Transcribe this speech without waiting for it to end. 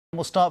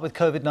We'll start with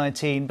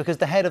Covid-19 because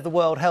the head of the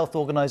World Health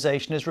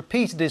Organization has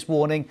repeated his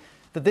warning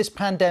that this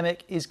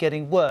pandemic is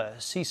getting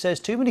worse. He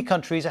says too many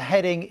countries are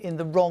heading in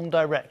the wrong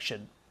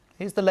direction.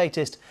 Here's the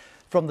latest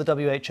from the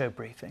WHO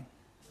briefing.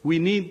 We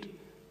need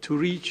to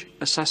reach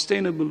a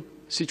sustainable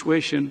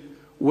situation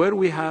where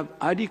we have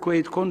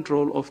adequate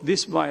control of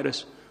this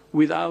virus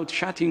without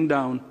shutting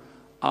down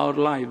our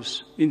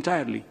lives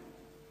entirely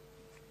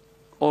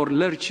or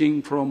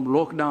lurching from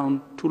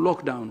lockdown to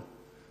lockdown,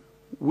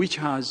 which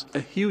has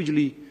a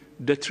hugely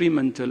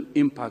detrimental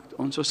impact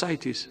on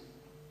societies.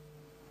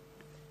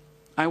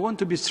 I want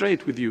to be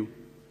straight with you.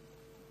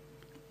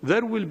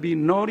 There will be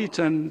no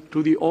return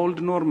to the old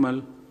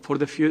normal for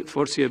the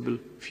foreseeable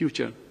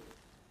future.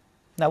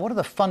 Now, one of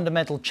the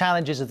fundamental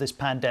challenges of this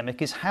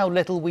pandemic is how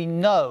little we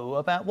know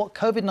about what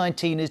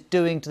Covid-19 is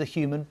doing to the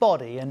human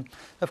body. And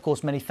of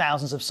course, many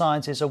thousands of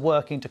scientists are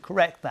working to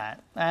correct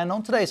that. And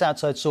on today's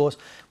Outside Source,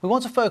 we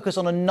want to focus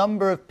on a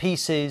number of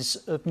pieces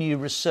of new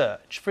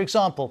research. For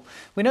example,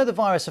 we know the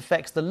virus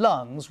affects the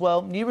lungs.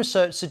 Well, new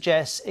research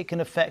suggests it can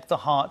affect the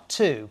heart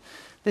too.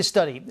 This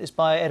study is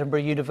by Edinburgh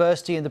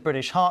University and the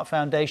British Heart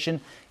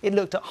Foundation. It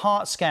looked at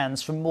heart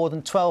scans from more than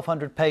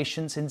 1,200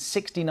 patients in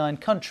 69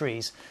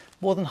 countries.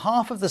 More than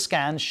half of the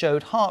scans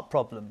showed heart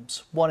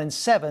problems. 1 in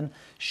 7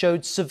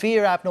 showed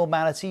severe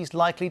abnormalities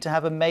likely to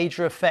have a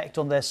major effect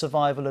on their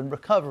survival and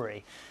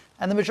recovery.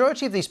 And the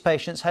majority of these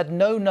patients had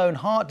no known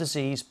heart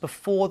disease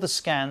before the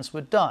scans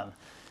were done.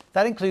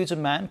 That includes a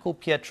man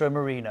called Pietro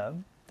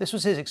Marino. This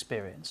was his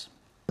experience.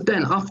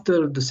 Then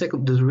after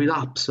the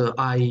relapse,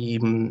 I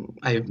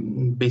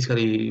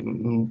basically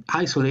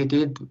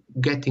isolated,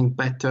 getting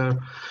better.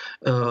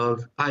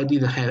 I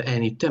didn't have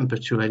any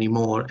temperature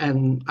anymore,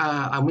 and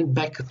I went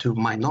back to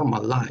my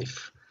normal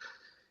life,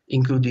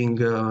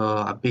 including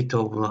a bit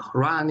of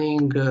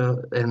running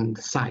and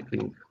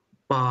cycling.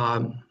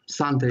 But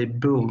suddenly,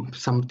 boom,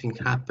 something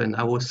happened.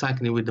 I was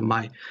cycling with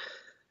my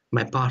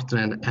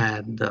partner,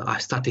 and I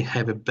started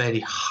having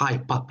very high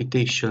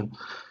palpitation,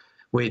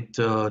 with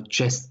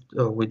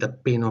with a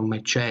pain on my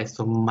chest,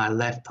 on my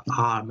left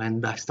arm,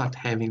 and I start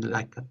having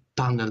like a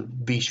tunnel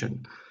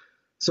vision.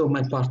 So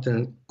my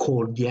partner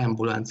called the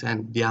ambulance,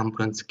 and the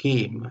ambulance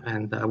came,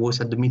 and I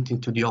was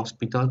admitted to the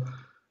hospital,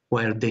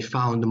 where they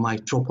found my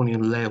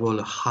troponin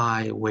level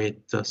high with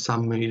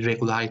some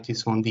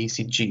irregularities on the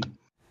ECG.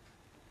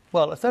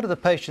 Well, a third of the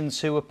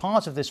patients who were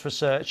part of this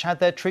research had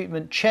their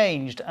treatment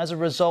changed as a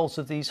result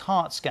of these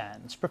heart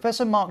scans.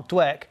 Professor Mark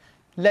Dweck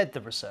led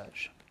the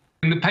research.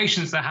 In the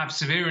patients that have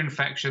severe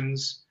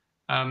infections,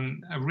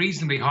 a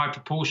reasonably high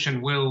proportion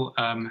will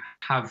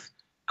have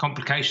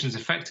complications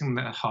affecting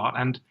the heart.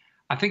 And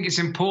I think it's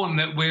important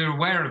that we're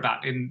aware of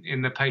that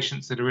in the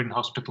patients that are in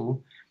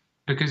hospital,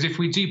 because if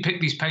we do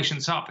pick these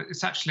patients up,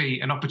 it's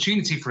actually an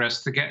opportunity for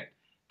us to get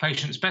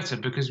patients better,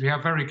 because we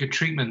have very good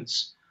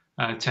treatments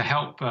to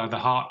help the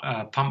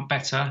heart pump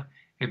better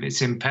if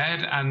it's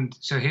impaired. And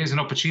so here's an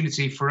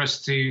opportunity for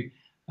us to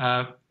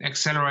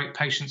accelerate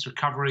patients'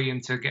 recovery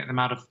and to get them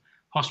out of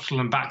hospital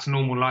and back to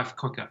normal life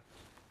quicker.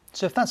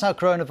 So if that's how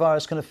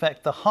coronavirus can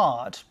affect the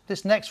heart,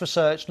 this next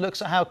research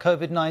looks at how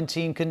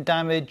Covid-19 can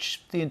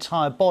damage the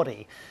entire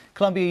body.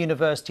 Columbia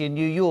University in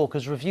New York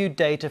has reviewed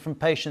data from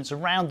patients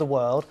around the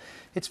world.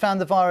 It's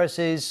found the virus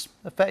is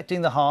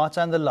affecting the heart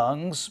and the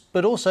lungs,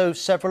 but also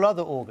several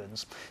other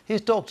organs. Here's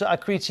Dr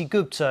Akriti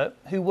Gupta,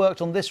 who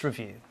worked on this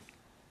review.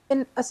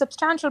 In a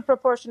substantial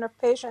proportion of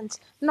patients,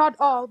 not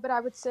all, but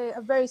I would say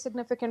a very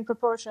significant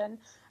proportion,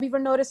 we were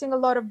noticing a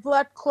lot of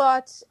blood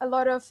clots, a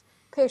lot of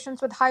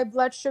patients with high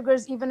blood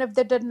sugars, even if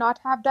they did not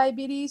have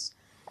diabetes.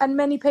 And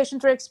many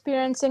patients were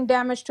experiencing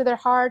damage to their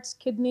hearts,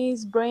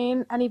 kidneys,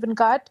 brain, and even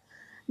gut.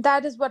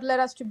 That is what led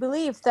us to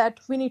believe that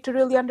we need to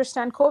really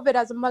understand COVID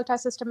as a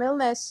multi-system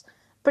illness,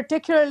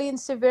 particularly in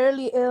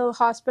severely ill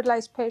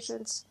hospitalized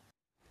patients.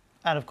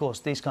 And of course,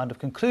 these kind of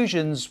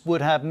conclusions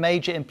would have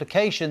major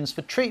implications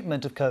for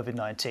treatment of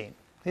Covid-19.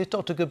 Here's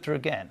Dr. Gupta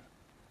again.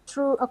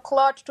 Through a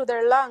clot to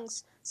their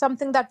lungs,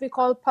 something that we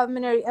call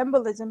pulmonary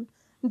embolism,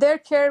 their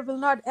care will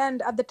not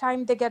end at the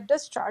time they get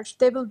discharged.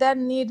 They will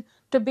then need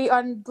to be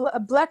on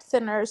blood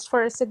thinners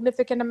for a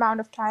significant amount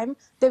of time.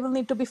 They will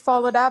need to be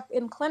followed up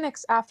in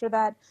clinics after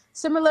that.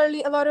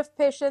 Similarly, a lot of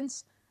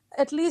patients,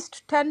 at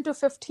least 10 to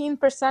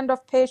 15%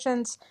 of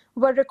patients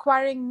were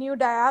requiring new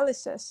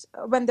dialysis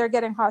when they're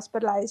getting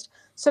hospitalized.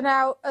 So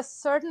now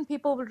certain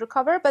people will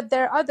recover, but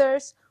there are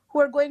others who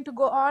are going to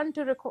go on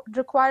to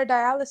require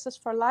dialysis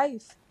for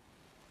life.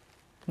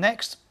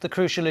 Next, the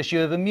crucial issue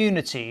of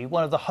immunity.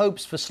 One of the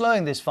hopes for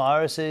slowing this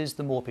virus is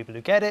the more people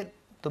who get it,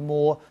 the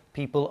more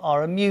people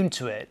are immune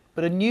to it.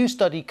 But a new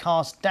study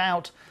casts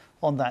doubt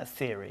on that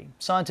theory.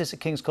 Scientists at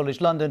King's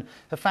College London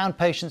have found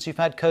patients who've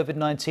had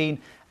Covid-19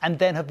 and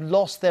then have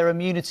lost their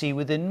immunity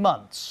within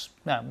months.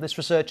 Now, this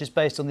research is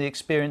based on the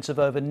experience of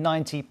over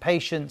 90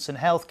 patients and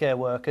healthcare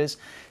workers.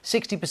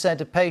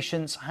 60% of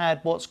patients had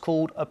what's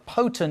called a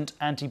potent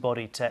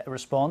antibody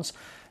response,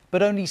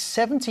 but only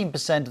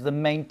 17% of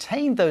them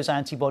maintained those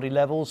antibody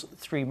levels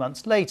 3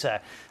 months later.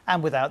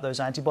 And without those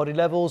antibody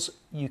levels,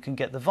 you can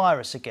get the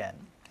virus again.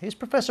 Here's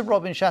Professor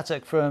Robin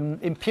Shattuck from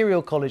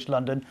Imperial College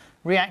London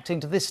reacting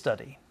to this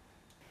study.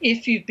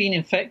 If you've been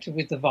infected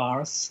with the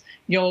virus,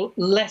 you're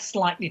less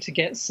likely to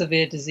get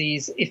severe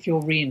disease if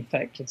you're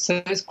reinfected.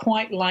 So it's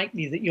quite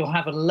likely that you'll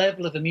have a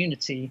level of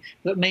immunity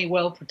that may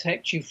well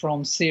protect you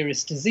from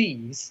serious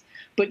disease,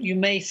 but you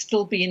may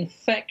still be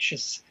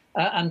infectious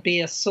and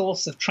be a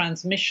source of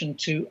transmission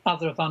to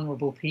other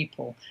vulnerable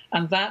people.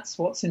 And that's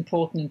what's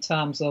important in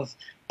terms of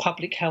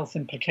public health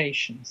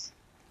implications.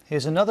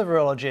 Here's another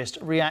virologist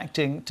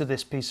reacting to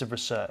this piece of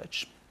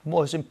research.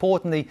 Most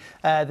importantly,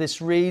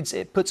 this reads,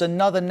 it puts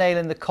another nail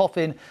in the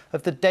coffin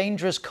of the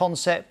dangerous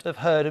concept of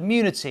herd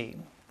immunity.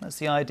 That's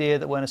the idea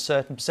that when a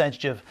certain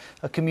percentage of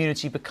a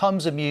community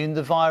becomes immune,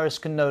 the virus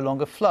can no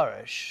longer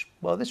flourish.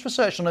 Well, this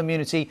research on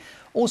immunity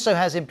also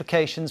has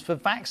implications for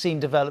vaccine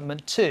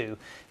development too.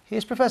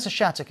 Here's Professor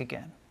Shattuck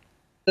again.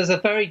 There's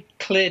a very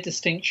clear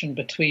distinction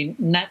between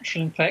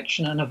natural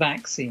infection and a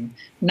vaccine.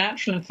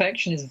 Natural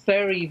infection is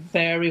very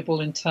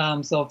variable in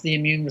terms of the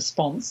immune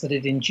response that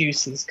it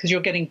induces, because you're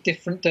getting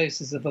different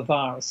doses of a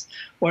virus.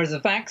 Whereas a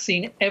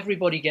vaccine,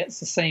 everybody gets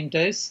the same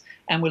dose,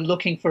 and we're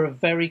looking for a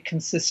very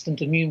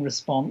consistent immune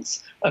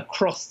response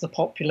across the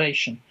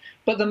population.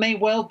 But there may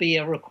well be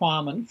a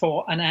requirement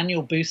for an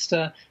annual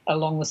booster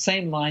along the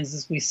same lines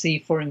as we see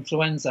for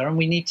influenza, and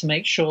we need to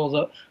make sure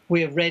that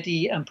we're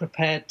ready and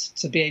prepared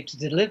to be able to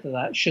deliver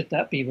that, should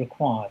that be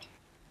required.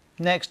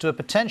 Next to a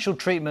potential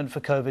treatment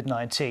for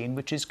Covid-19,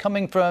 which is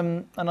coming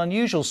from an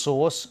unusual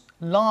source,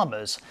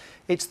 llamas.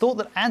 It's thought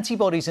that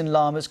antibodies in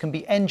llamas can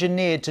be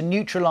engineered to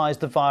neutralise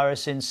the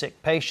virus in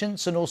sick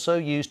patients and also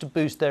used to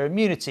boost their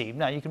immunity.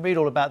 Now, you can read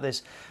all about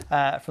this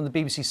from the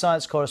BBC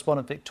Science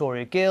correspondent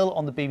Victoria Gill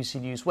on the BBC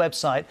News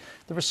website.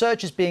 The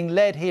research is being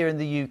led here in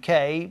the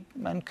UK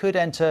and could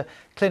enter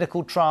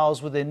clinical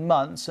trials within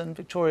months. And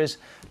Victoria's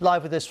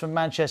live with us from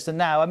Manchester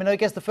now. I mean, I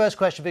guess the first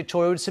question,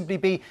 Victoria, would simply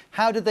be,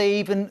 how did they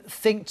even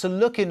think to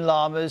look in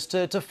llamas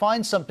to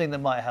find something that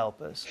might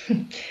help us?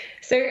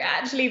 So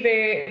actually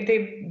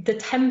the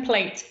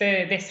template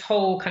for this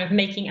whole kind of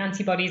making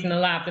antibodies in the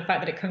lab, the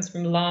fact that it comes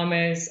from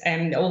llamas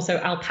and also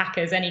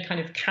alpacas, any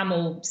kind of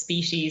camel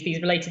species,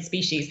 these related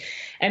species,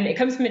 it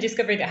comes from a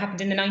discovery that happened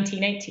in the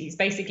 1980s,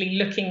 basically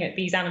looking at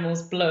these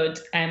animals' blood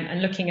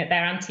and looking at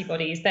their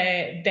antibodies.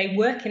 They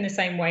work in the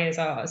same way as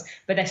ours,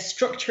 but they're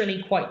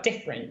structurally quite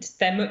different.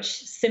 They're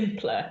much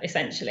simpler,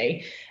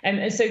 essentially.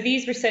 And so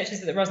these researchers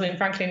at the Rosalind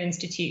Franklin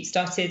Institute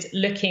started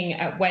looking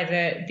at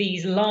whether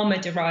these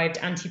llama-derived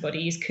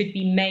antibodies could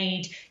be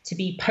made to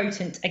be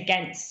potent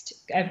against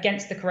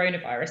the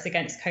coronavirus,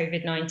 against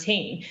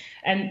COVID-19.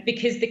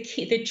 Because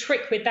the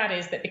trick with that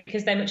is that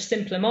because they're much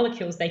simpler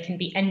molecules, they can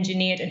be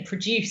engineered and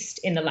produced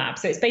in the lab.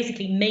 So it's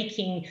basically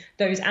making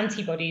those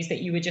antibodies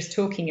that you were just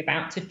talking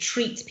about to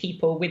treat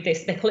people with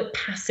this. They call it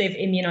passive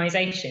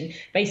immunization.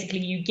 Basically,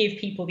 you give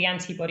people the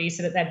antibodies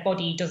so that their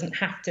body doesn't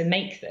have to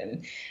make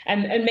them.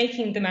 And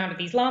making them out of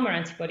these llama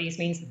antibodies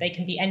means that they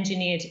can be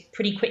engineered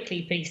pretty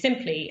quickly, pretty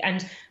simply.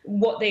 And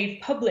what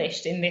they've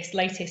published in this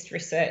latest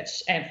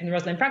research from the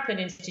Rosalind Franklin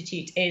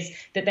Institute is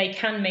that they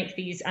can make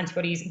these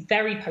antibodies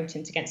very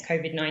potent against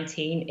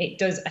COVID-19. It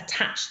does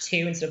attach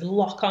to and sort of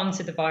lock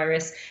onto the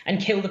virus and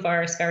kill the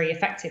virus very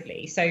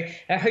effectively. So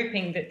they're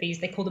hoping that these,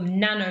 they call them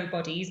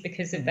nanobodies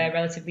because of their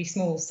relatively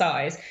small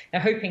size.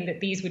 They're hoping that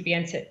these would be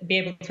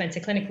able to enter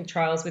clinical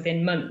trials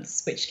within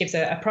months, which gives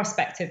a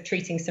prospect of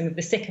treating some of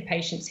the sicker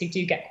patients who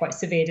do get quite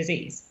severe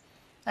disease.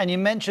 And you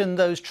mentioned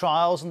those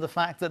trials and the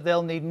fact that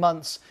they'll need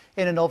months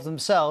in and of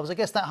themselves. I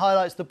guess that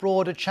highlights the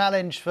broader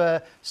challenge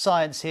for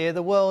science here.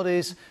 The world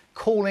is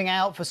calling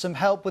out for some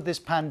help with this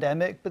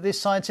pandemic, but this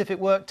scientific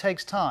work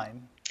takes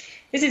time.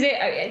 This is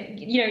it.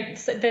 You know,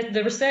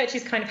 the research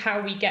is kind of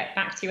how we get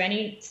back to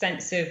any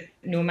sense of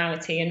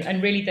normality,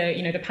 and really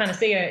the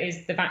panacea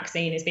is the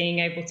vaccine, is being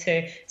able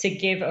to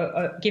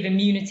give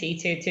immunity,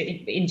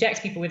 to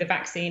inject people with a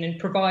vaccine and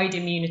provide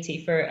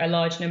immunity for a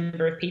large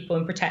number of people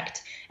and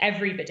protect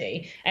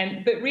everybody.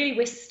 But really,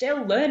 we're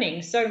still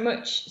learning so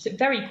much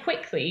very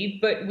quickly.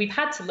 But we've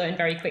had to learn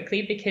very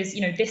quickly because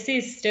this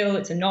is still,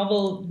 it's a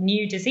novel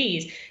new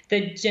disease.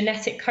 The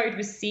genetic code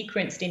was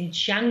sequenced in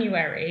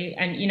January,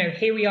 and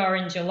here we are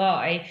in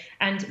July,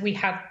 and we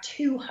have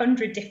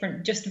 200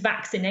 different just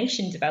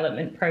vaccination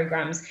development programs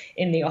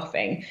in the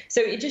offing. So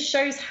it just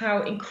shows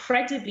how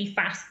incredibly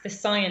fast the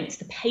science,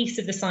 the pace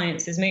of the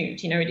science has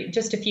moved.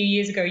 Just a few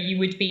years ago, you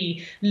would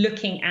be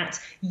looking at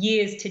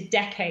years to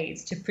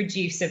decades to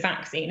produce a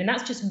vaccine, and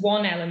that's just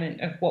one element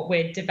of what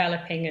we're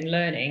developing and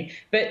learning.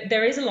 But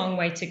there is a long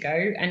way to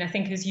go, and I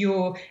think as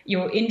your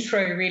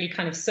intro really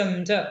kind of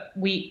summed up,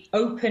 we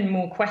open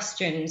more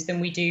questions than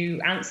we do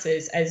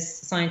answers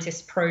as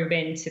scientists probe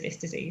into this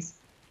disease.